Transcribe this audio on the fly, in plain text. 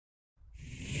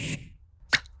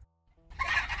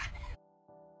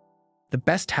the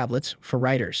best tablets for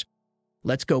writers.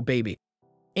 Let's go, baby.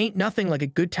 Ain't nothing like a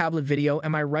good tablet video,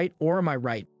 am I right or am I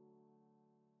right?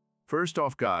 First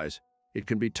off, guys, it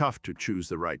can be tough to choose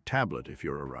the right tablet if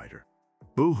you're a writer.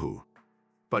 Boo-hoo.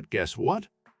 But guess what?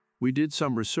 We did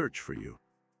some research for you.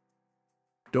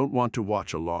 Don't want to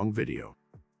watch a long video?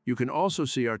 You can also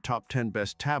see our top 10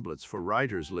 best tablets for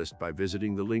writers list by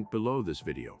visiting the link below this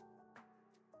video.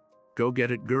 Go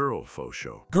get it, girl, faux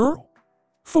show. Girl,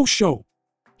 faux show.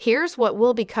 Here's what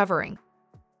we'll be covering.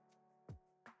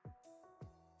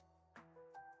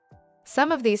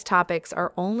 Some of these topics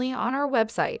are only on our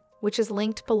website, which is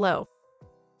linked below.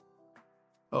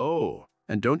 Oh,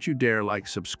 and don't you dare like,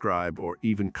 subscribe, or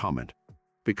even comment.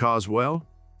 Because, well,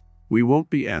 we won't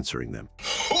be answering them.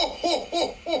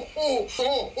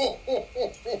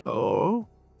 Oh,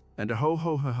 and a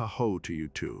ho to you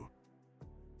too.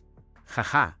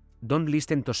 Haha, don't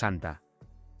listen to Santa.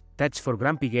 That's for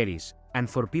grumpy Garys, and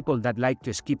for people that like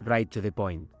to skip right to the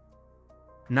point.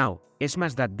 Now,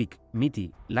 smash that big,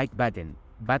 meaty, like button,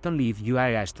 but only if you are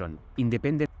a strong,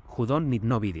 independent, who don't need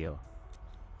no video.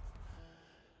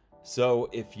 So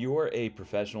if you're a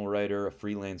professional writer, a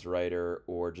freelance writer,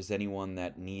 or just anyone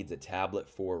that needs a tablet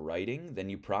for writing, then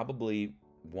you probably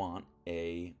want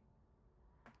a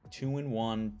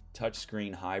 2-in-1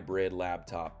 touchscreen hybrid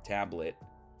laptop tablet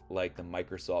like the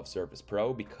Microsoft Surface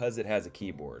Pro because it has a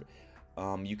keyboard.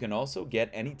 You can also get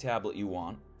any tablet you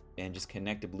want and just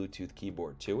connect a Bluetooth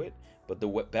keyboard to it, but the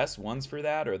best ones for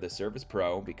that are the Surface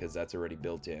Pro because that's already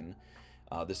built in.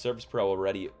 The Surface Pro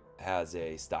already has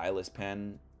a stylus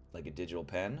pen, like a digital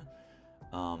pen.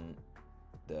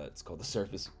 It's called the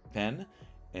Surface Pen,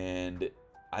 and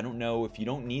I don't know if you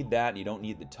don't need that, you don't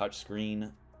need the touch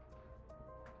screen,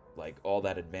 like all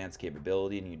that advanced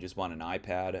capability, and you just want an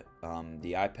iPad.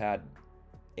 The iPad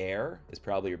Air is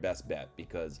probably your best bet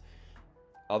because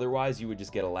otherwise you would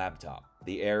just get a laptop.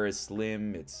 The Air is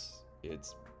slim, it's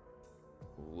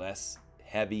less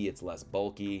heavy, it's less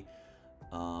bulky.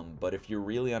 But if you're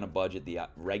really on a budget, the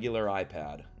regular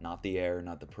iPad, not the Air,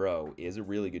 not the Pro, is a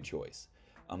really good choice.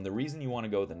 The reason you want to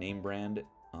go with a name brand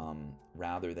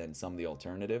rather than some of the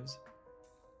alternatives,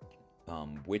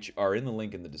 which are in the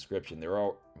link in the description, there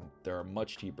are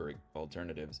much cheaper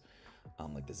alternatives,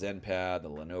 like the ZenPad, the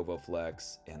Lenovo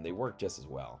Flex, and they work just as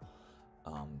well.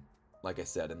 Like I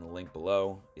said, in the link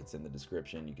below, it's in the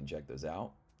description. You can check those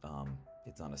out.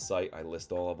 It's on a site. I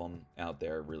list all of them out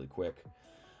there really quick.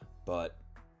 But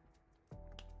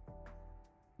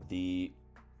the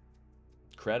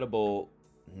credible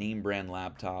name brand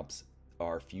laptops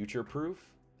are future proof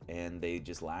and they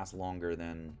just last longer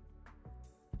than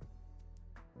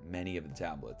many of the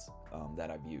tablets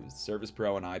that I've used. Surface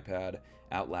Pro and iPad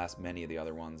outlast many of the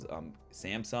other ones.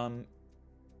 Samsung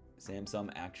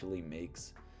actually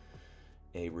makes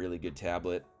a really good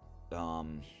tablet.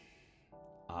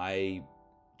 I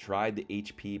tried the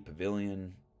HP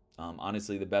Pavilion.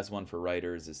 Honestly, the best one for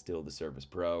writers is still the Surface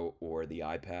Pro or the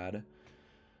iPad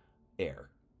Air.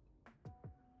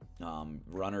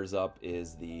 Runners up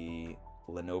is the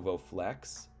Lenovo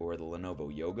Flex or the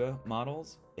Lenovo Yoga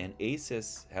models, and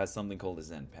Asus has something called a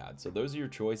ZenPad. So those are your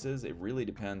choices. It really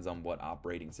depends on what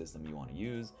operating system you want to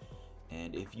use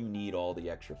and if you need all the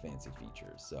extra fancy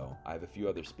features. So I have a few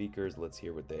other speakers. Let's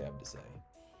hear what they have to say.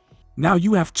 Now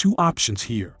you have two options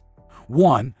here.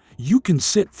 One, you can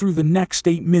sit through the next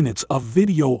 8 minutes of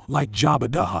video like Jabba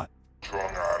the Hutt.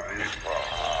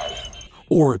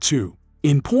 Or two,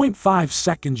 in 0.5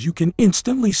 seconds you can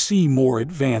instantly see more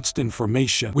advanced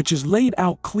information which is laid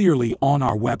out clearly on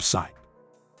our website.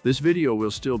 This video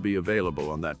will still be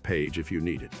available on that page if you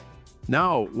need it.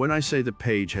 Now, when I say the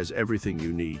page has everything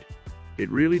you need, it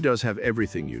really does have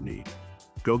everything you need.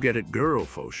 Go get it, girl,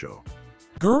 faux show.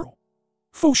 Girl,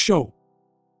 faux show.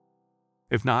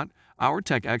 If not, our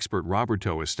tech expert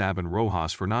Roberto Esteban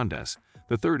Rojas Fernandez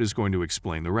III is going to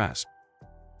explain the rest.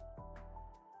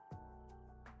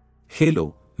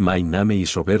 Hello, my name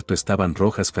is Roberto Esteban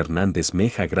Rojas Fernandez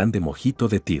Meja Grande Mojito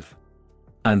de Tir.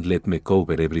 And let me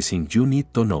cover everything you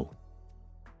need to know.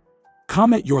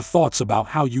 Comment your thoughts about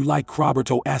how you like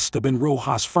Roberto Esteban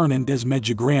Rojas Fernandez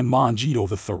Meja Grande Mojito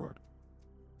III.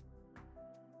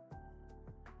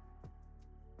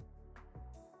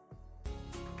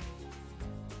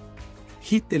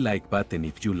 Hit the like button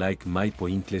if you like my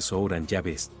pointless orange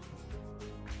vest.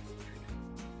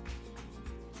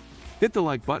 Hit the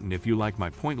like button if you like my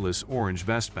pointless orange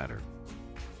vest better.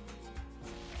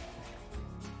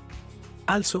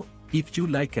 Also, if you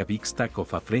like a big stack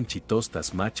of a Frenchy toast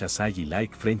as much as I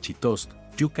like Frenchy toast,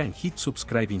 you can hit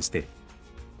subscribe instead.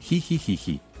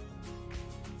 Hi.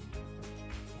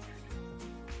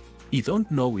 I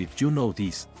don't know if you know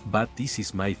this, but this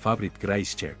is my favorite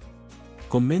Grace shirt.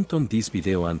 Comment on this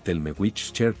video and tell me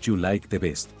which shirt you like the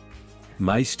best.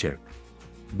 My shirt,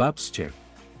 Bab's shirt,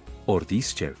 or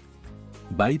this shirt.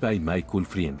 Bye bye my cool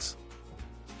friends.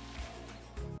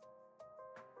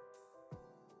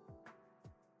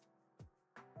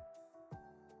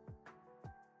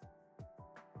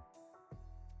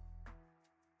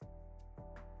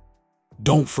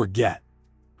 Don't forget,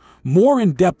 more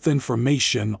in-depth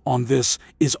information on this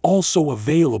is also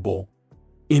available.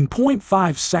 In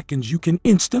 0.5 seconds you can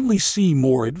instantly see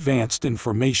more advanced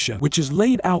information which is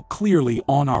laid out clearly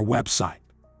on our website.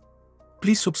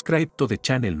 Please subscribe to the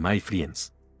channel my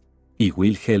friends. It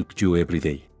will help you every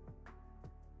day.